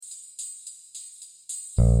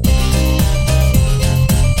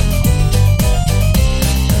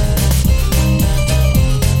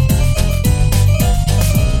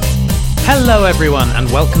Hello everyone and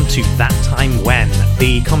welcome to That Time When,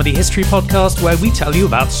 the comedy history podcast where we tell you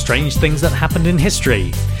about strange things that happened in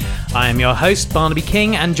history. I am your host, Barnaby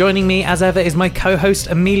King, and joining me as ever is my co-host,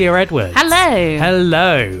 Amelia Edwards. Hello.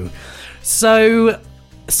 Hello. So,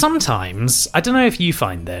 sometimes, I don't know if you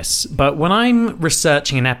find this, but when I'm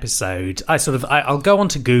researching an episode, I'll go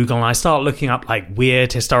onto Google and I start looking up like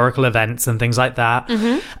weird historical events and things like that.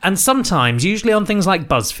 Mm-hmm. And sometimes, usually on things like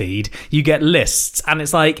BuzzFeed, you get lists and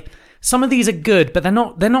it's like, some of these are good, but they're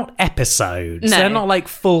not episodes. No. They're not like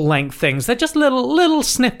full-length things. They're just little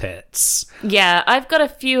snippets. Yeah, I've got a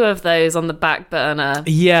few of those on the back burner.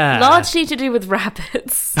 Yeah. Largely to do with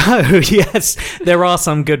rabbits. Oh, yes. There are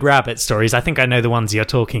some good rabbit stories. I think I know the ones you're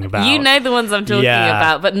talking about. You know the ones I'm talking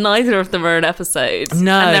about, but neither of them are in episodes.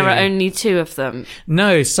 No. And there are only two of them.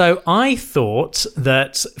 No, so I thought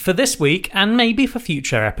that for this week, and maybe for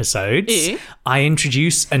future episodes, I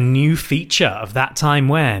introduce a new feature of That Time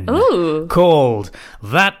When. Ooh. Called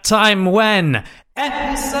That Time When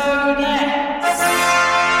Episode X.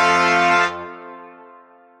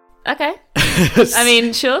 Okay. I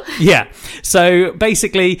mean, sure. Yeah. So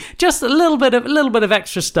basically, just a little bit of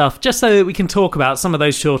extra stuff, just so that we can talk about some of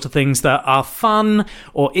those shorter things that are fun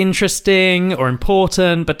or interesting or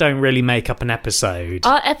important, but don't really make up an episode.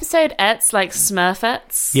 Are episode-ettes like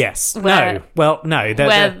Smurfettes? Yes. Where- No. Well, no.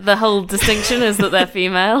 Where the whole distinction is that they're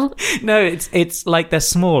female? No, it's like they're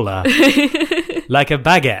smaller. Like a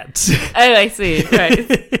baguette. Oh, I see.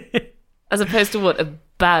 Right. As opposed to what? A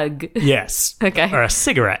bag? Yes. Okay. Or a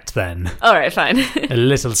cigarette, then. All right, fine. A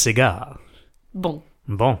little cigar. Bon.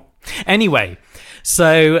 Bon. Anyway,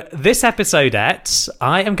 so this episodette,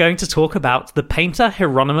 I am going to talk about the painter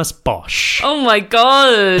Hieronymus Bosch. Oh my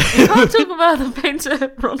god! You can't talk about the painter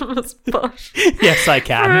Hieronymus Bosch Yes, I for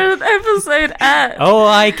can. an episode-ette. Oh,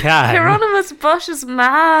 I can. Hieronymus Bosch is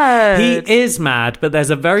mad. He is mad, but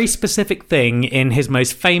there's a very specific thing in his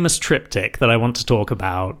most famous triptych that I want to talk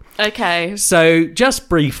about. Okay. So, just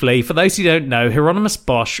briefly, for those who don't know, Hieronymus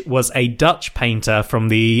Bosch was a Dutch painter from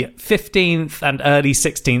the 15th and early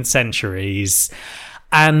 16th centuries,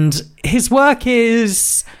 and his work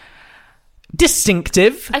is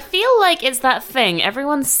distinctive. I feel like it's that thing.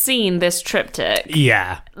 Everyone's seen this triptych,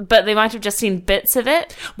 Yeah. but they might have just seen bits of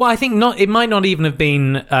it. Well, I think not. It might not even have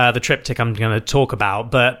been the triptych I'm going to talk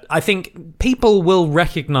about, but I think people will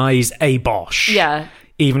recognise a Bosch. Yeah.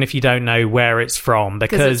 Even if you don't know where it's from,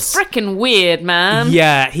 Because it's freaking weird, man.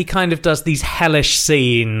 yeah, he kind of does these hellish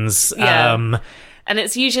scenes. Yeah. And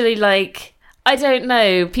it's usually like, I don't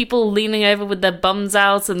know, people leaning over with their bums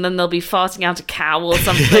out and then they'll be farting out a cow or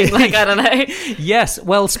something. Like, I don't know. Yes,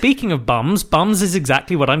 well, speaking of bums is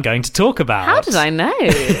exactly what I'm going to talk about. How did I know?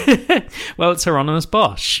 Well, it's Hieronymus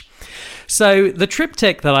Bosch. So, the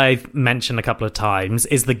triptych that I've mentioned a couple of times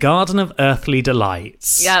is The Garden of Earthly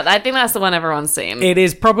Delights. Yeah, I think that's the one everyone's seen. It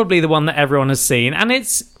is probably the one that everyone has seen, and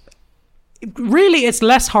it's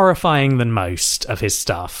less horrifying than most of his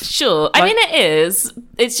stuff. Sure. I mean, it is.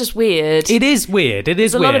 It's just weird. It is weird.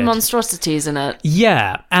 There's a lot of monstrosities in it.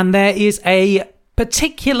 Yeah, and there is a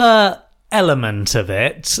particular element of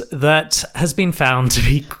it that has been found to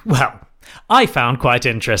be, well, I found quite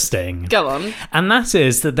interesting. Go on. And that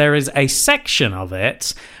is that there is a section of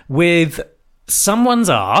it with someone's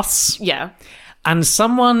arse. Yeah. And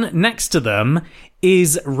someone next to them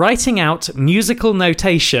is writing out musical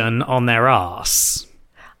notation on their arse.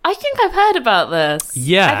 I think I've heard about this.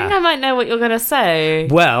 Yeah. I think I might know what you're going to say.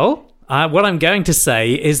 Well, what I'm going to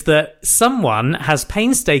say is that someone has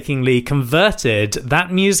painstakingly converted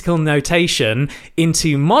that musical notation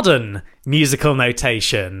into modern musical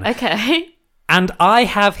notation. Okay. And I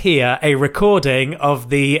have here a recording of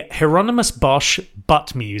the Hieronymus Bosch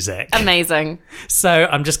butt music. Amazing. So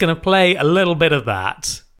I'm just going to play a little bit of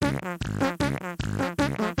that.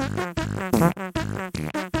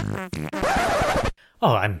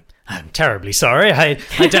 Oh, I'm terribly sorry. I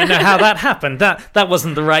don't know how that happened. That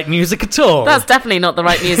wasn't the right music at all. That's definitely not the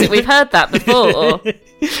right music. We've heard that before.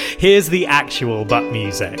 Here's the actual butt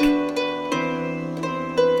music.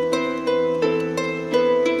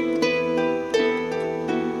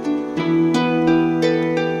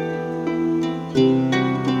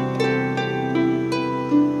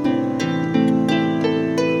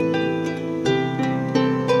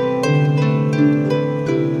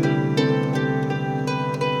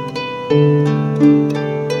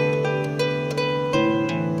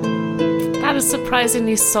 That is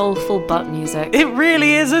surprisingly soulful butt music. It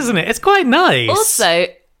really is, isn't it? It's quite nice. Also,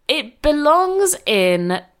 it belongs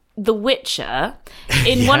in The Witcher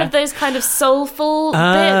in one of those kind of soulful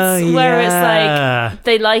bits where it's like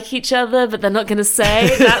they like each other but they're not going to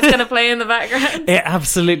say. That's going to play in the background. It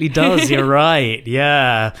absolutely does. You're right.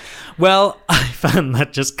 Yeah. Well, I found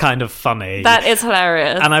that just kind of funny. That is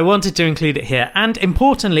hilarious. And I wanted to include it here. And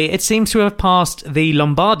importantly, it seems to have passed the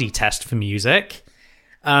Lombardi test for music.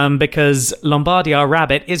 Because Lombardi, our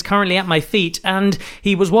rabbit, is currently at my feet and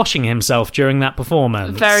he was washing himself during that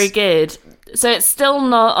performance. Very good. So it's still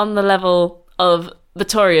not on the level of the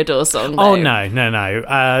Toreador song, though. Oh,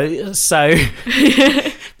 no. So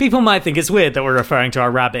people might think it's weird that we're referring to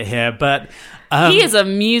our rabbit here, but... he is a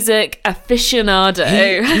music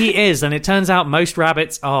aficionado. He is, and it turns out most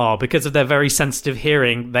rabbits are, because of their very sensitive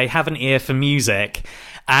hearing, they have an ear for music,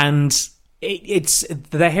 and... It's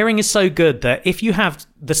their hearing is so good that if you have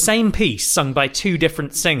the same piece sung by two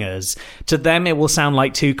different singers, to them it will sound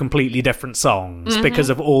like two completely different songs because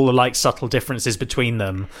of all the like subtle differences between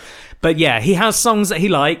them. But yeah, he has songs that he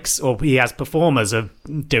likes, or he has performers of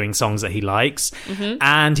doing songs that he likes,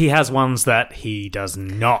 and he has ones that he does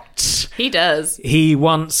not. He does. He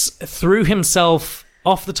once threw himself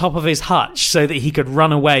off the top of his hutch so that he could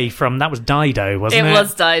run away from... That was Dido, wasn't it? It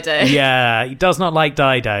was Dido. Yeah, he does not like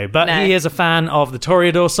Dido, but No. he is a fan of the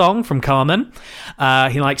Toreador song from Carmen.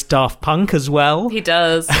 He likes Daft Punk as well. He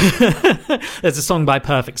does. There's a song by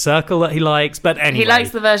Perfect Circle that he likes, but anyway. He likes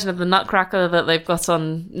the version of the Nutcracker that they've got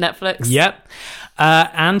on Netflix. Yep.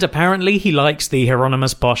 And apparently he likes the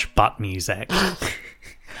Hieronymus Bosch butt music.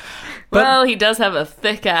 Well, he does have a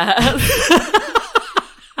thick ass.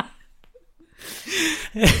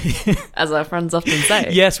 As our friends often say.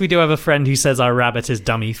 Yes, we do have a friend who says our rabbit is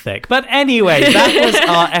dummy thick. But anyway, that was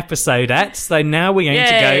our episodette. So now we're going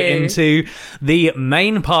to go into the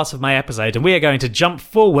main part of my episode, and we are going to jump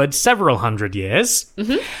forward several hundred years,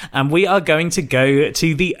 and we are going to go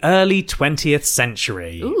to the early 20th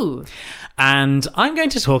century. Ooh. And I'm going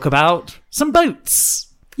to talk about some boats.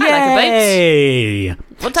 I like Yay! a boat.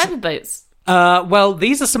 What type of boats? Well,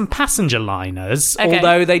 these are some passenger liners, Okay.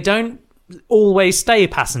 although they don't always stay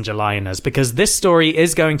passenger liners, because this story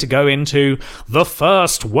is going to go into the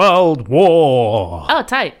First World War. Oh,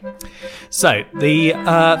 tight. So, the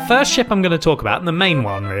first ship I'm going to talk about, and the main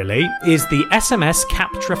one really, is the SMS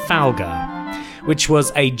Cap Trafalgar, which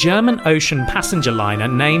was a German ocean passenger liner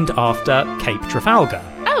named after Cape Trafalgar.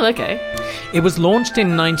 Oh, okay. It was launched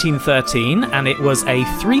in 1913, and it was a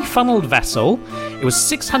three-funnelled vessel. It was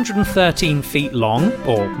 613 feet long,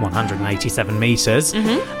 or 187 metres,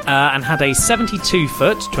 and had a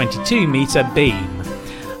 72-foot, 22-metre beam.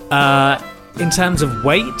 In terms of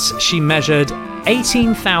weight, she measured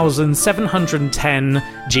 18,710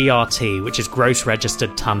 GRT, which is gross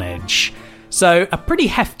registered tonnage. So, a pretty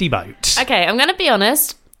hefty boat. Okay, I'm going to be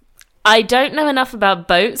honest. I don't know enough about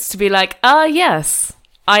boats to be like, yes,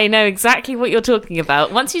 I know exactly what you're talking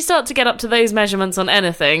about. Once you start to get up to those measurements on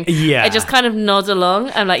anything, Yeah. I just kind of nod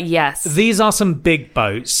along. I'm like, yes. These are some big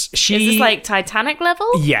boats. Is this like Titanic level?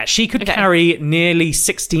 Yeah, she could Okay. carry nearly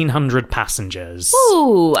 1,600 passengers.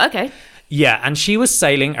 Ooh, okay. Yeah, and she was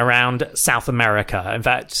sailing around South America. In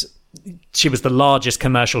fact, she was the largest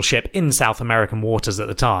commercial ship in South American waters at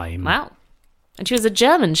the time. Wow. And she was a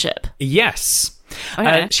German ship. Yes.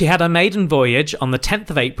 Okay. She had her maiden voyage on the 10th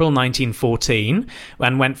of April 1914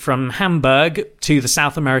 and went from Hamburg to the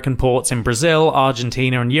South American ports in Brazil,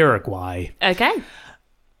 Argentina, and Uruguay. Okay.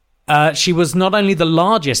 She was not only the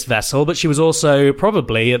largest vessel, but she was also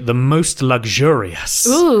probably the most luxurious.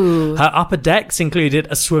 Ooh. Her upper decks included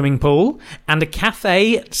a swimming pool and a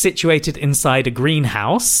cafe situated inside a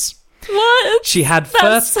greenhouse. What? She had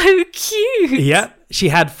That's so cute. Yep. She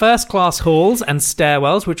had first-class halls and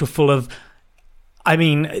stairwells, which were full of... I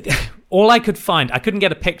mean, all I could find, I couldn't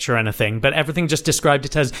get a picture or anything, but everything just described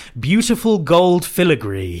it as beautiful gold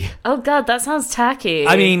filigree. Oh, God, that sounds tacky.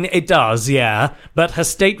 I mean, it does, yeah. But her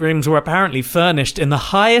staterooms were apparently furnished in the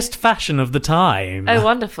highest fashion of the time. Oh,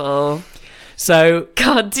 wonderful. So,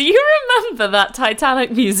 God, do you remember that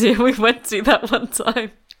Titanic museum we went to that one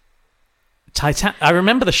time? I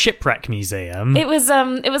remember the Shipwreck Museum. It was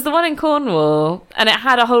the one in Cornwall, and it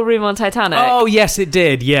had a whole room on Titanic. Oh, yes, it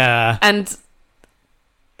did, yeah. And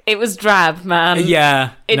it was drab, man.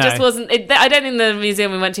 Yeah. It no. just wasn't... I don't think the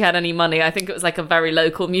museum we went to had any money. I think it was like a very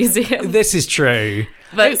local museum. This is true.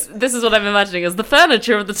 But this is what I'm imagining as the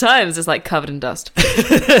furniture of the times is like covered in dust.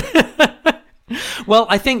 Well,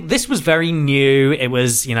 I think this was very new. It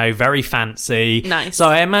was, very fancy. Nice. So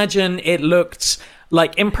I imagine it looked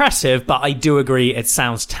like impressive, but I do agree it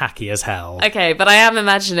sounds tacky as hell. Okay, but I am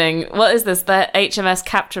imagining... What is this? The HMS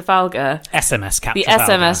Cap Trafalgar? SMS Cap The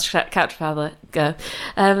Trafalgar. SMS Cap Trafalgar.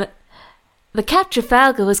 the Cap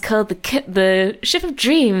Trafalgar was called the Ship of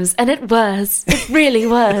Dreams, and it was. It really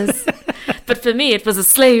was. But for me, it was a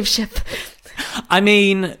slave ship. I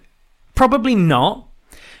mean, probably not,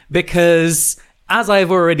 because, as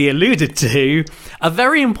I've already alluded to, a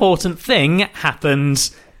very important thing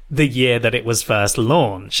happened the year that it was first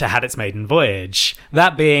launched. It had its maiden voyage.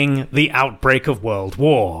 That being the outbreak of World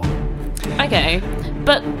War. Okay,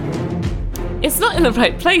 but it's not in the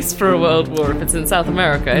right place for a world war if it's in South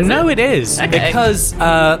America, is it? No, it is. Okay. Because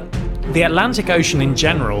the Atlantic Ocean in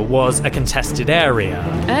general was a contested area.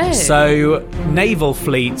 Oh. So naval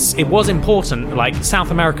fleets, it was important, like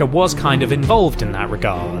South America was kind of involved in that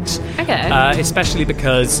regard. Okay. Especially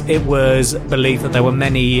because it was believed that there were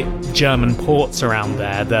many German ports around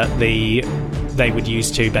there that they would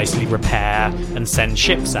use to basically repair and send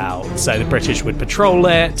ships out. So the British would patrol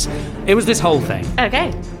it. It was this whole thing.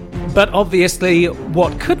 Okay. But obviously,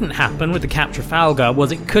 what couldn't happen with the Cap Trafalgar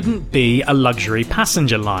was it couldn't be a luxury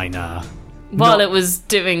passenger liner. While it was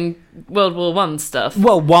doing World War One stuff.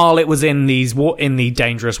 Well, while it was in in the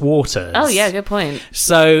dangerous waters. Oh, yeah, good point.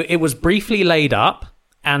 So it was briefly laid up,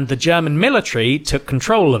 and the German military took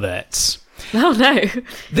control of it. Oh, no.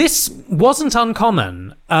 This wasn't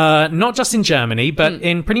uncommon, not just in Germany, but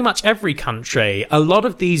in pretty much every country. A lot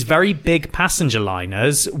of these very big passenger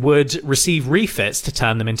liners would receive refits to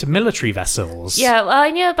turn them into military vessels. Yeah, well, I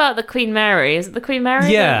knew about the Queen Mary. Is it the Queen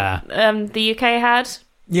Mary Yeah. that the UK had?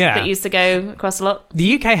 Yeah. That used to go across a lot?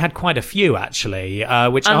 The UK had quite a few, actually,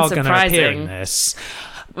 which are going to appear in this.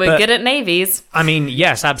 We're good at navies. I mean,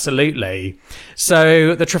 yes, absolutely.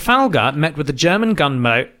 So the Trafalgar met with the German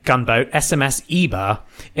gunboat SMS Eber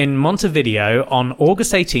in Montevideo on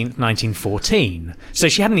August 18th, 1914. So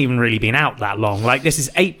she hadn't even really been out that long. Like, this is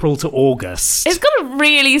April to August. It's got to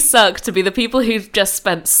really suck to be the people who've just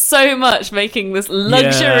spent so much making this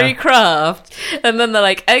luxury craft. And then they're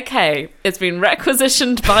like, okay, it's been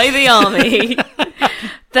requisitioned by the army.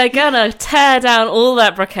 They're gonna tear down all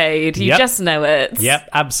that brocade. You just know it. Yep,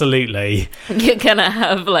 absolutely. You're gonna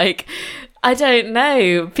have, like, I don't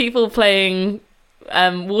know, people playing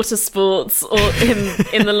water sports or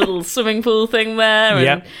in the little swimming pool thing there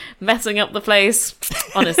and messing up the place.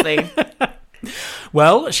 Honestly.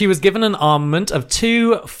 Well, she was given an armament of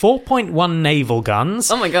 2 4.1 naval guns.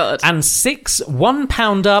 Oh my god. And 6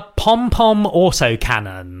 1-pounder pom-pom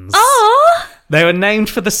autocannons. Oh! They were named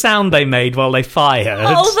for the sound they made while they fired.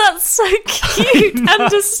 Oh, that's so cute and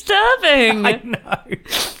disturbing. I know.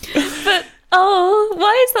 But,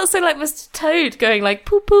 why is that so like Mr. Toad going like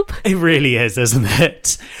poop poop? It really is, isn't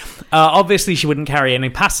it? Obviously, she wouldn't carry any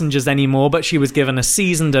passengers anymore, but she was given a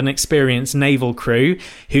seasoned and experienced naval crew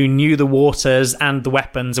who knew the waters and the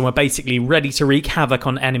weapons and were basically ready to wreak havoc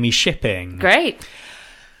on enemy shipping. Great.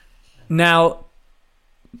 Now,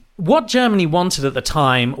 what Germany wanted at the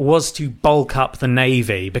time was to bulk up the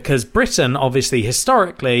navy, because Britain, obviously,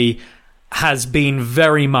 historically, has been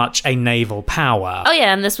very much a naval power. Oh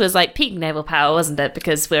yeah, and this was like peak naval power, wasn't it?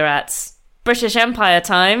 Because we're at British Empire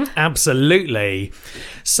time. Absolutely.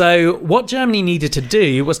 So what Germany needed to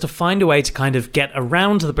do was to find a way to kind of get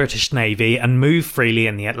around the British Navy and move freely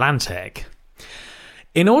in the Atlantic.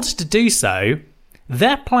 In order to do so,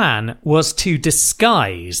 their plan was to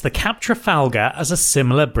disguise the Cap Trafalgar as a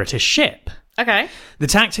similar British ship. Okay. The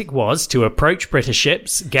tactic was to approach British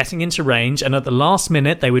ships, getting into range, and at the last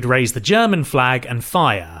minute they would raise the German flag and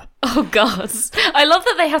fire. Oh god. I love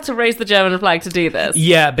that they have to raise the German flag to do this.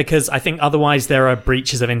 Yeah, because I think otherwise there are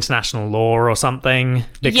breaches of international law or something.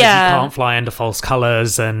 Because you can't fly under false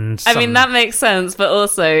colours and... I mean, that makes sense, but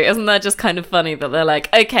also, isn't that just kind of funny that they're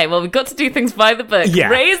like, okay, well, we've got to do things by the book. Yeah.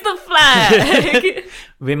 Raise the flag!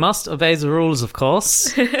 We must obey the rules, of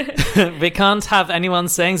course. We can't have anyone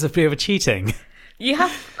saying that we were cheating.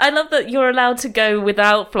 I love that you're allowed to go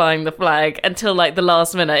without flying the flag until like the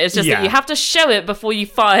last minute. It's just that you have to show it before you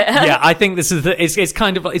fire. Yeah, I think this is it's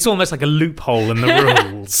kind of, it's almost like a loophole in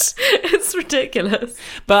the rules. It's ridiculous.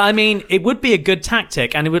 But I mean, it would be a good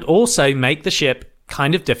tactic, and it would also make the ship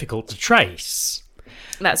kind of difficult to trace.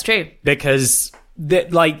 That's true. Because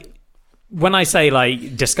when I say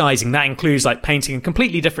like disguising, that includes like painting a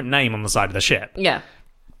completely different name on the side of the ship. Yeah.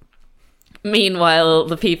 Meanwhile,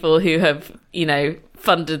 the people who have,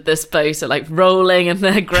 funded this boat are like rolling in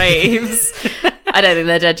their graves. I don't think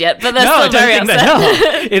they're dead yet, but they're still very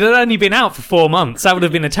upset. It had only been out for 4 months. That would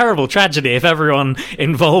have been a terrible tragedy if everyone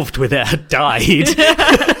involved with it had died.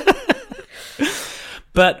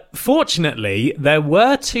 But fortunately, there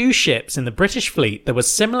were 2 ships in the British fleet that were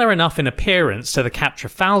similar enough in appearance to the Cap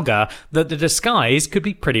Trafalgar that the disguise could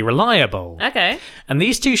be pretty reliable. Okay. And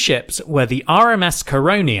these 2 ships were the RMS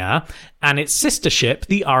Coronia and its sister ship,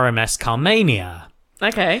 the RMS Carmania.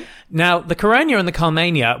 Okay. Now, the Caronia and the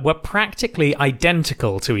Carmania were practically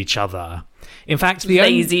identical to each other. In fact, the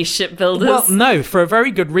Lazy shipbuilders. Well, no, for a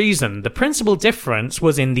very good reason. The principal difference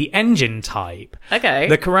was in the engine type. Okay.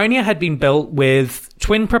 The Caronia had been built with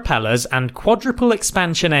twin propellers and quadruple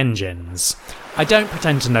expansion engines. I don't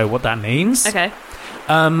pretend to know what that means. Okay.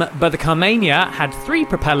 But the Carmania had 3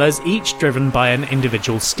 propellers, each driven by an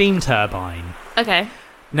individual steam turbine. Okay.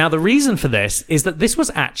 Now, the reason for this is that this was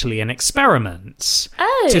actually an experiment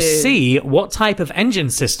Oh. to see what type of engine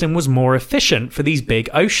system was more efficient for these big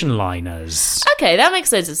ocean liners. Okay, that makes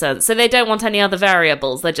loads of sense. So they don't want any other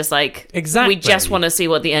variables. They're just like, Exactly. we just want to see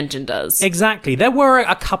what the engine does. Exactly. There were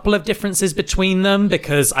a couple of differences between them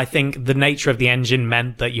because I think the nature of the engine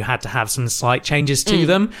meant that you had to have some slight changes to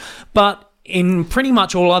them. But in pretty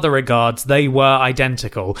much all other regards, they were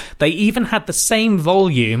identical. They even had the same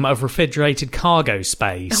volume of refrigerated cargo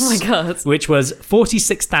space. Oh my God. Which was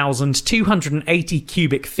 46,280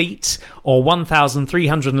 cubic feet or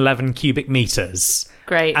 1,311 cubic meters.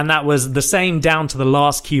 Great. And that was the same down to the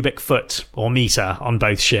last cubic foot or meter on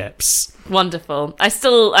both ships. Wonderful. I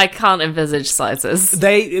can't envisage sizes.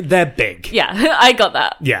 They're big. Yeah, I got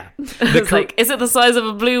that. Yeah. It's like, is it the size of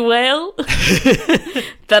a blue whale?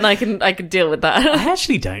 Then I can deal with that. I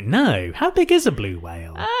actually don't know. How big is a blue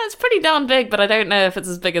whale? It's pretty darn big, but I don't know if it's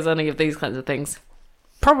as big as any of these kinds of things.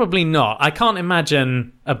 Probably not. I can't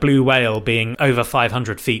imagine a blue whale being over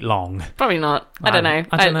 500 feet long. Probably not. I don't know.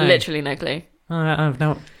 I don't know. Literally no clue. I have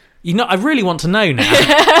no... I really want to know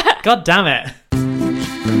now. God damn it.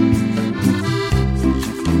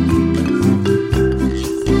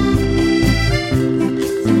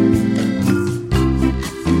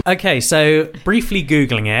 Okay, so briefly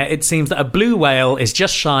Googling it, it seems that a blue whale is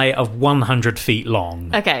just shy of 100 feet long.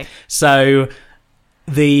 Okay. So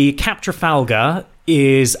the Cap Trafalgar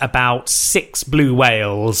is about 6 blue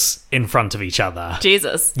whales in front of each other.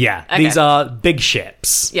 Jesus. Yeah, Okay. these are big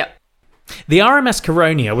ships. Yep. The RMS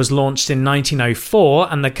Caronia was launched in 1904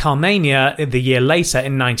 and the Carmania the year later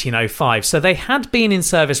in 1905, so they had been in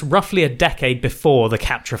service roughly a decade before the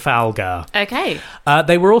Cap Trafalgar. Okay.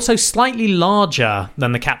 They were also slightly larger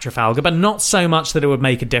than the Cap Trafalgar, but not so much that it would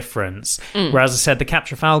make a difference. Whereas I said the Cap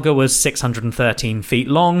Trafalgar was 613 feet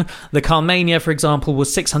long. The Carmania, for example,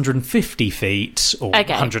 was 650 feet or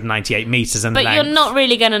Okay. 198 meters in But length. you're not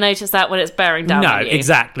really going to notice that when it's bearing down No, on you.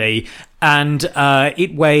 exactly. And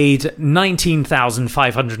it weighed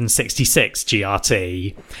 19,566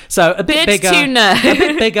 GRT. So a bit Good bigger. to know. A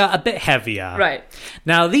bit bigger, a bit heavier. Right.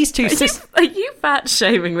 Now, these two systems... Are you fat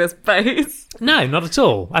shaming this pose? No, not at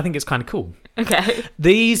all. I think it's kind of cool. Okay.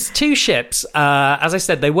 These two ships, as I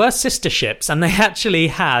said, they were sister ships, and they actually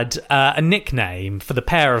had a nickname for the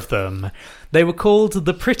pair of them. They were called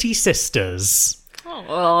the Pretty Sisters.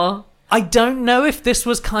 Oh. I don't know if this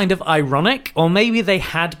was kind of ironic, or maybe they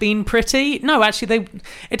had been pretty. No, actually,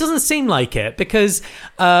 it doesn't seem like it, because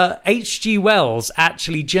H.G. Wells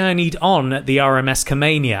actually journeyed on the RMS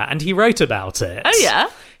Carmania, and he wrote about it. Oh, yeah?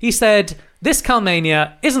 He said, "This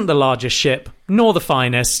Carmania isn't the largest ship, nor the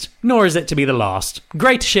finest, nor is it to be the last.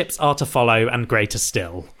 Greater ships are to follow, and greater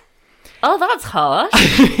still." Oh, that's harsh.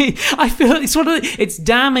 I feel it's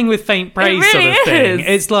damning with faint praise really sort of thing. is.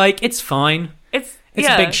 It's like, it's fine. It's It's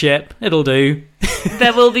a big ship. It'll do.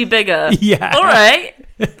 There will be bigger. Yeah. All right.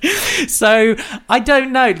 So I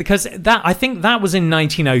don't know, because I think that was in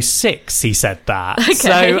 1906 he said that. Okay.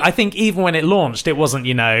 So I think even when it launched, it wasn't,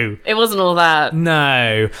 It wasn't all that.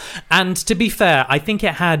 no. And to be fair, I think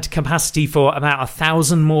it had capacity for about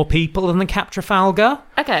 1,000 more people than the Cap Trafalgar.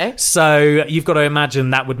 Okay. So you've got to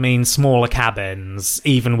imagine that would mean smaller cabins,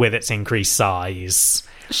 even with its increased size.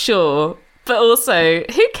 Sure. But also,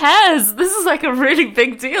 who cares? This is like a really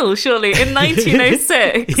big deal, surely, in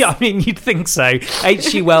 1906. Yeah, I mean, you'd think so.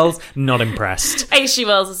 H.G. Wells, not impressed. H.G.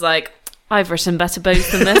 Wells is like, I've written better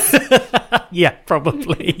boats than this. Yeah,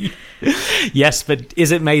 probably. Yes, but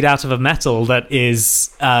is it made out of a metal that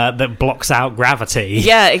that blocks out gravity?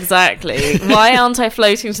 Yeah, exactly. Why aren't I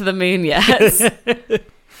floating to the moon yet?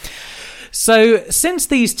 So, since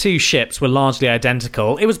these two ships were largely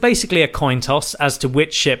identical, it was basically a coin toss as to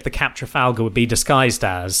which ship the Cap Trafalgar would be disguised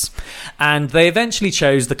as. And they eventually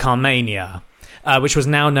chose the Carmania, which was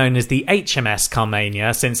now known as the HMS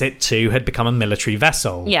Carmania, since it too had become a military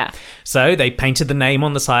vessel. Yeah. So, they painted the name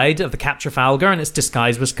on the side of the Cap Trafalgar and its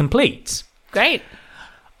disguise was complete. Great.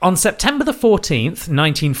 On September the 14th,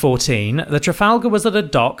 1914, the Trafalgar was at a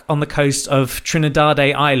dock on the coast of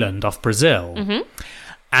Trinidade Island off Brazil. Mm-hmm.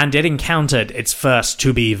 And it encountered its first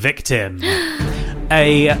to-be victim,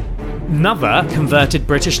 another converted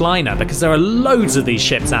British liner, because there are loads of these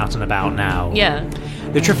ships out and about now. Yeah.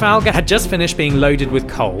 The Trafalgar had just finished being loaded with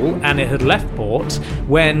coal, and it had left port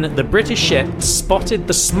when the British ship spotted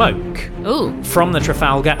the smoke Ooh. from the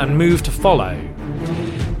Trafalgar and moved to follow.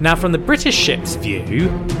 Now, from the British ship's view,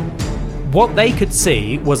 what they could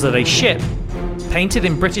see was that a ship painted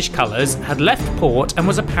in British colours had left port and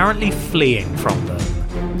was apparently fleeing from them.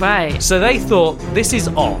 Right. So they thought, this is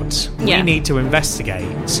odd. Yeah. We need to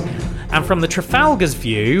investigate. And from the Trafalgar's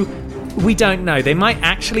view, we don't know. They might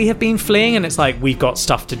actually have been fleeing, and it's like, we've got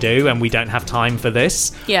stuff to do and we don't have time for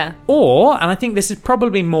this. Yeah. Or, and I think this is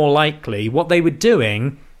probably more likely, what they were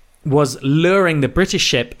doing was luring the British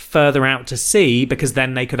ship further out to sea because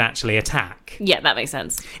then they could actually attack. Yeah, that makes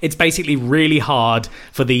sense. It's basically really hard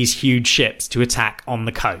for these huge ships to attack on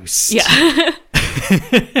the coast. Yeah.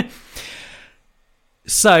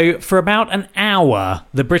 So, for about an hour,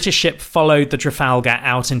 the British ship followed the Trafalgar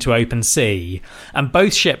out into open sea, and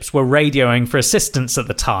both ships were radioing for assistance at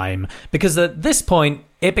the time, because at this point,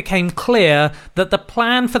 it became clear that the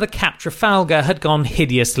plan for the Cap Trafalgar had gone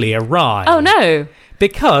hideously awry. Oh no!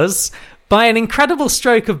 Because, by an incredible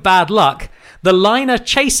stroke of bad luck, the liner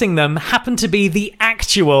chasing them happened to be the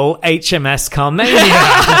actual HMS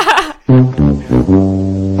Carmania.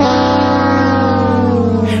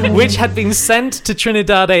 Which had been sent to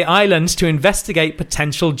Trinidad Island to investigate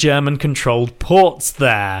potential German-controlled ports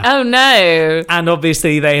there. Oh no! And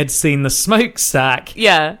obviously they had seen the smokestack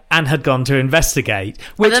Yeah. and had gone to investigate.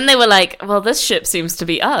 Which, And then they were like, well, this ship seems to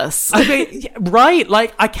be us. I mean, right?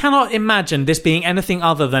 Like, I cannot imagine this being anything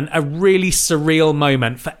other than a really surreal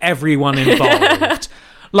moment for everyone involved.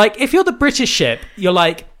 Like, if you're the British ship, you're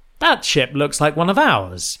like, that ship looks like one of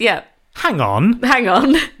ours. Yeah. Hang on. Hang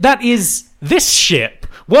on. That is this ship.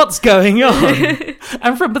 What's going on?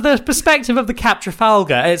 And from the perspective of the Cap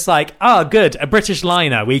Trafalgar, it's like, good, a British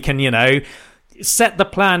liner. We can, set the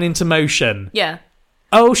plan into motion. Yeah.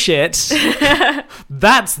 Oh, shit.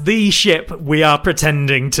 That's the ship we are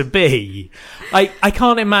pretending to be. I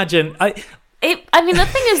can't imagine. I mean, the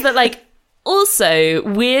thing is that, like, also,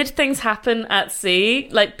 weird things happen at sea.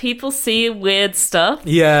 Like, people see weird stuff.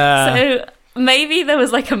 Yeah. So maybe there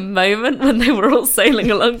was, like, a moment when they were all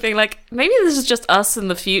sailing along being like, maybe this is just us in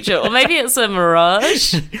the future, or maybe it's a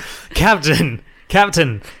mirage. Captain,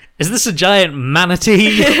 is this a giant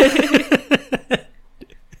manatee?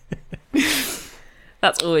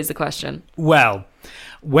 That's always the question. Well,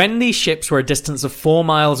 when these ships were a distance of 4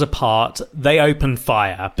 miles apart, they opened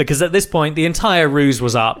fire, because at this point, the entire ruse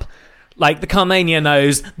was up. Like, the Carmania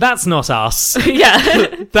knows, that's not us. Yeah.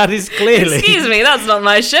 That is clearly... Excuse me, that's not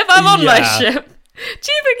my ship. I'm on my Yeah. ship.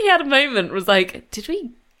 Do you think he had a moment was like, did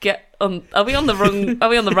we get on... Are we on the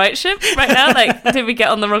right ship right now? Like, did we get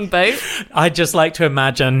on the wrong boat? I'd just like to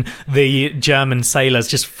imagine the German sailors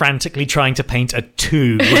just frantically trying to paint a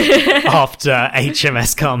 2 after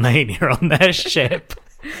HMS Carmania on their ship.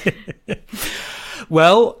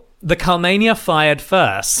 Well, the Carmania fired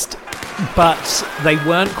first, but they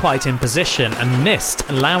weren't quite in position and missed,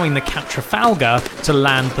 allowing the Cap Trafalgar to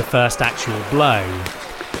land the first actual blow.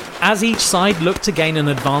 As each side looked to gain an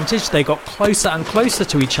advantage, they got closer and closer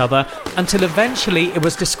to each other until eventually it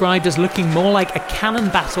was described as looking more like a cannon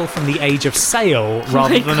battle from the Age of Sail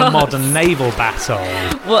rather than a modern naval battle.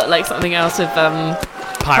 What, like something out of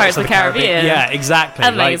Pirates of the Caribbean? Yeah, exactly.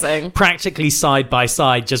 Amazing. Like, practically side by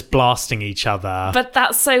side, just blasting each other. But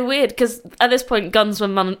that's so weird, because at this point, guns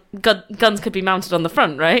could be mounted on the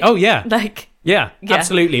front, right? Oh, yeah. Like... Yeah, Yeah.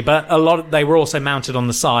 absolutely. But they were also mounted on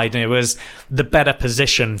the side, and it was the better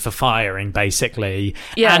position for firing, basically.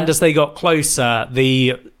 Yeah. And as they got closer,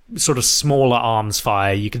 the sort of smaller arms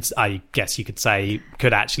fire, I guess you could say,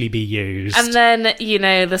 could actually be used. And then,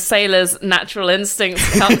 the sailors' natural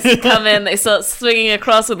instincts come in. They start swinging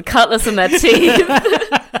across with a cutlass in their teeth.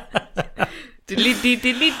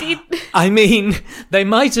 I mean, they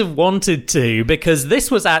might have wanted to, because this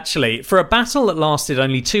was actually, for a battle that lasted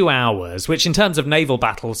only 2 hours, which in terms of naval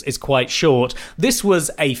battles is quite short, this was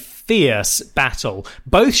a fierce battle.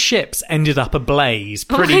 Both ships ended up ablaze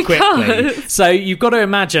pretty quickly. God. So you've got to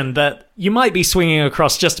imagine that you might be swinging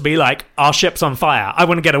across just to be like, our ship's on fire, I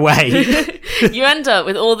want to get away. You end up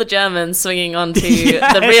with all the Germans swinging onto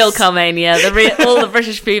Yes. the real Carmania, all the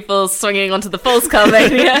British people swinging onto the false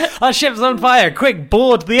Carmania. Our ship's on fire, quick,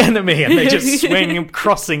 board the enemy. And they just swing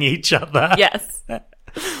crossing each other. Yes.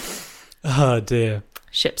 Oh dear.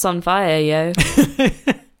 Ship's on fire, yo.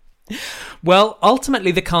 Well, ultimately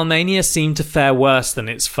the Carmania seemed to fare worse than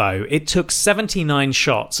its foe. It took 79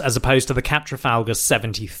 shots as opposed to the Cap Trafalgar's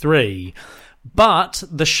 73. But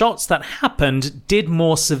the shots that happened did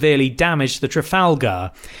more severely damage the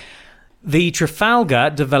Trafalgar. The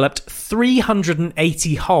Trafalgar developed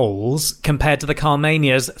 380 holes compared to the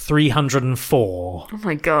Carmania's 304. Oh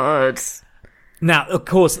my god. Now, of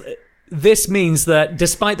course, this means that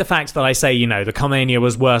despite the fact that I say, the Carmania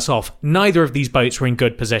was worse off, neither of these boats were in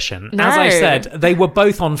good position. No. As I said, they were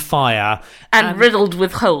both on fire. And riddled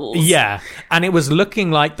with holes. Yeah, and it was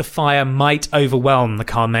looking like the fire might overwhelm the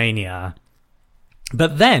Carmania.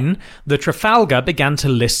 But then, the Trafalgar began to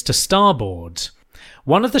list to starboard.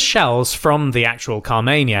 One of the shells from the actual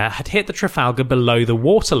Carmania had hit the Trafalgar below the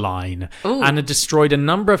waterline and had destroyed a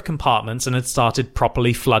number of compartments and had started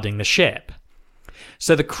properly flooding the ship.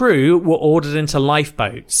 So the crew were ordered into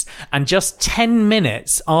lifeboats, and just 10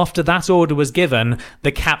 minutes after that order was given,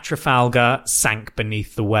 the Cap Trafalgar sank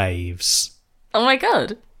beneath the waves. Oh my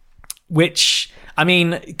god. Which,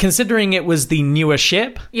 considering it was the newer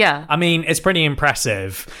ship, Yeah. it's pretty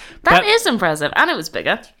impressive. That is impressive. And it was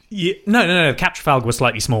bigger. No. Cap Trafalgar was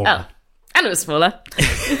slightly smaller. Oh. And it was smaller.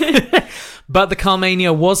 But the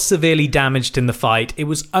Carmania was severely damaged in the fight. It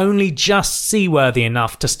was only just seaworthy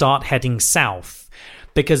enough to start heading south.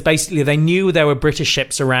 Because basically they knew there were British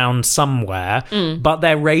ships around somewhere, but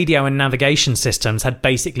their radio and navigation systems had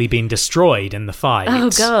basically been destroyed in the fight. Oh,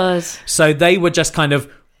 God. So they were just kind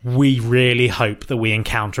of, we really hope that we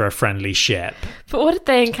encounter a friendly ship. But what if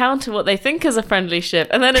they encounter what they think is a friendly ship,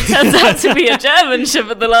 and then it turns out to be a German ship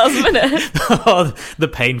at the last minute? Oh, the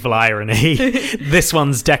painful irony. This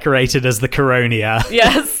one's decorated as the Coronia.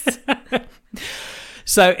 Yes.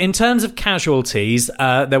 So in terms of casualties,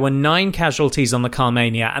 there were 9 casualties on the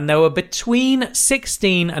Carmania, and there were between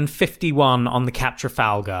 16 and 51 on the Cap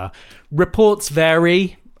Trafalgar. Reports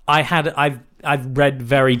vary. I've read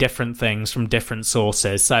very different things from different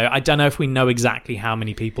sources, so I don't know if we know exactly how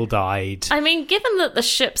many people died. Given that the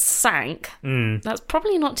ship sank, that's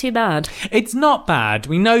probably not too bad. It's not bad.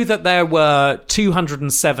 We know that there were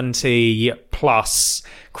 270 plus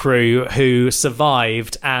crew who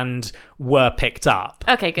survived and were picked up.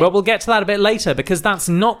 Okay, good. But we'll get to that a bit later, because that's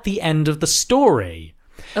not the end of the story.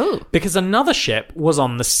 Oh. Because another ship was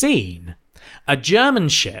on the scene. A German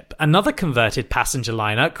ship, another converted passenger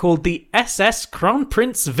liner called the SS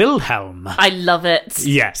Kronprinz Wilhelm. I love it.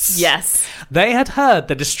 Yes. Yes. They had heard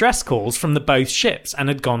the distress calls from the both ships and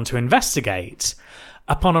had gone to investigate.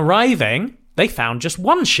 Upon arriving, they found just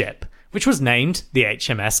one ship, which was named the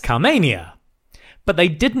HMS Carmania. But they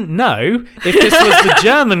didn't know if this was the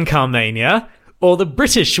German Carmania or the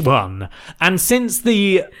British one. And since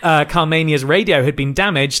the Carmania's radio had been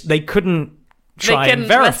damaged, they couldn't try and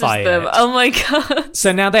verify it. Oh my god.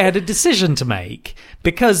 So now they had a decision to make,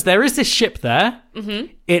 because there is this ship there.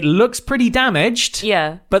 Mm-hmm. It looks pretty damaged.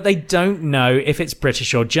 Yeah. But they don't know if it's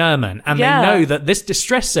British or German. And they know that this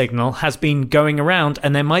distress signal has been going around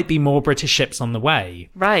and there might be more British ships on the way.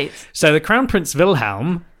 Right. So the Crown Prince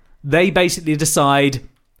Wilhelm, they basically decide,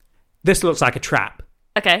 this looks like a trap.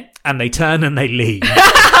 Okay. And they turn and they leave.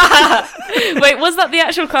 Wait, was that the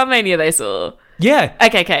actual Carmania they saw? Yeah.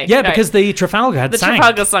 Okay. Yeah, right. because the Trafalgar had sank. The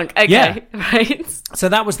Trafalgar sunk. Okay, Yeah. right. So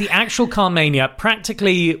that was the actual Carmania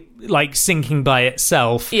practically sinking by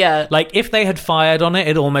itself. Yeah. If they had fired on it,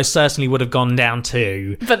 it almost certainly would have gone down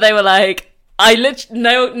too. But they were like,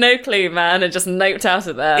 no clue, man, and just noped out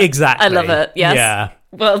of there. Exactly. I love it. Yes. Yeah.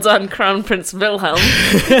 Well done, Crown Prince Wilhelm.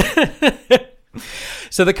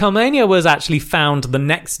 So the Carmania was actually found the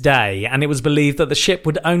next day, and it was believed that the ship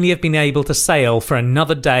would only have been able to sail for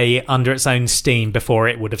another day under its own steam before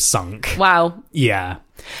it would have sunk. Wow. Yeah.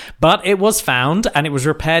 But it was found, and it was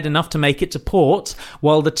repaired enough to make it to port,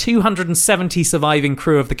 while the 270 surviving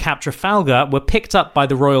crew of the Cap Trafalgar were picked up by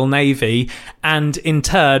the Royal Navy and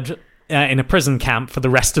interred in a prison camp for the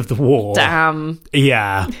rest of the war. Damn.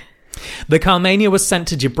 Yeah. The Carmania was sent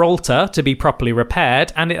to Gibraltar to be properly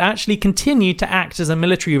repaired, and it actually continued to act as a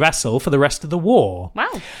military vessel for the rest of the war.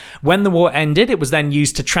 Wow. When the war ended, it was then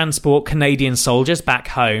used to transport Canadian soldiers back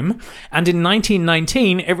home, and in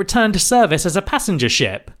 1919 it returned to service as a passenger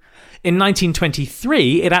ship. In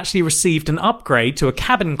 1923, it actually received an upgrade to a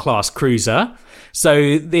cabin-class cruiser,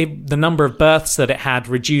 so the number of berths that it had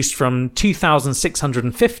reduced from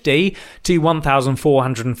 2,650 to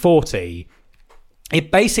 1,440. It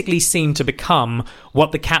basically seemed to become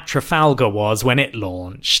what the Cap Trafalgar was when it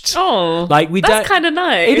launched. Oh, that's kind of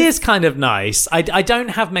nice. It is kind of nice. I don't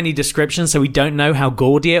have many descriptions, so we don't know how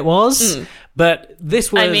gaudy it was. But this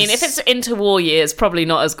was... if it's interwar years, probably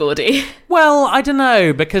not as gaudy. Well, I don't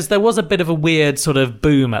know, because there was a bit of a weird sort of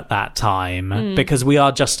boom at that time, because we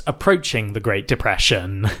are just approaching the Great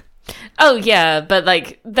Depression. Oh, yeah, but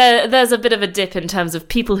like there's a bit of a dip in terms of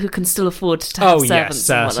people who can still afford to have servants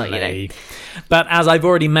and whatnot, you know. But as I've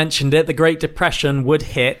already mentioned it, the Great Depression would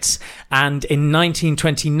hit, and in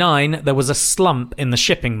 1929 there was a slump in the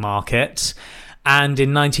shipping market. And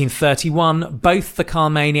in 1931, both the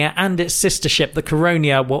Carmania and its sister ship, the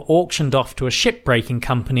Coronia, were auctioned off to a shipbreaking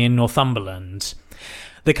company in Northumberland.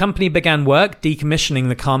 The company began work decommissioning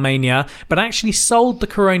the Carmania, but actually sold the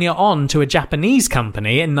Coronia on to a Japanese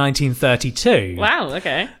company in 1932. Wow,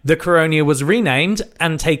 okay. The Coronia was renamed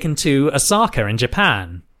and taken to Osaka in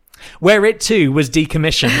Japan, where it too was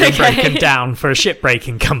decommissioned and broken down for a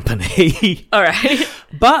shipbreaking company. All right.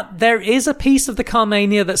 But there is a piece of the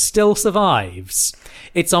Carmania that still survives.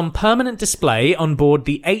 It's on permanent display on board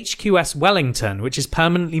the HQS Wellington, which is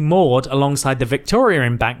permanently moored alongside the Victoria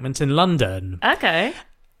Embankment in London. Okay.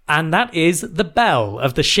 And that is the bell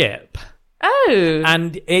of the ship. Oh.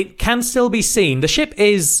 And it can still be seen. The ship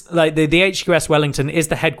is, like, the HQS Wellington is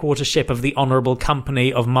the headquarters ship of the Honourable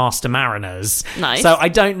Company of Master Mariners. Nice. So I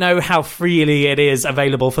don't know how freely it is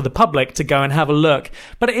available for the public to go and have a look,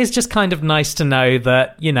 but it is just kind of nice to know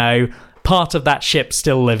that, you know, part of that ship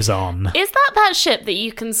still lives on. Is that ship that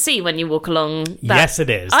you can see when you walk along? Yes,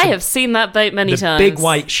 it is. I have seen that boat many times. The big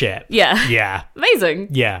white ship. Yeah. Yeah. Amazing.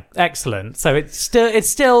 Yeah, excellent. So it's still a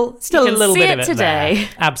little bit of it today. There.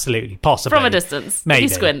 Absolutely, possibly. From a distance. Maybe.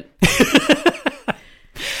 If you squint.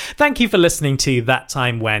 Thank you for listening to That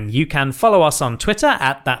Time When. You can follow us on Twitter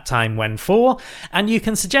at ThatTimeWhen4, and you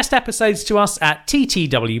can suggest episodes to us at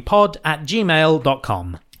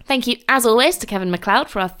ttwpod@gmail.com. Thank you, as always, to Kevin MacLeod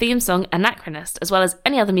for our theme song, Anachronist, as well as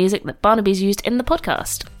any other music that Barnaby's used in the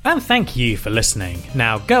podcast. And thank you for listening.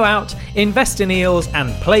 Now go out, invest in eels,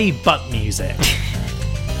 and play butt music.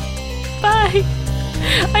 Bye!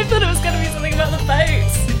 I thought it was going to be something about the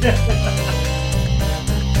boats.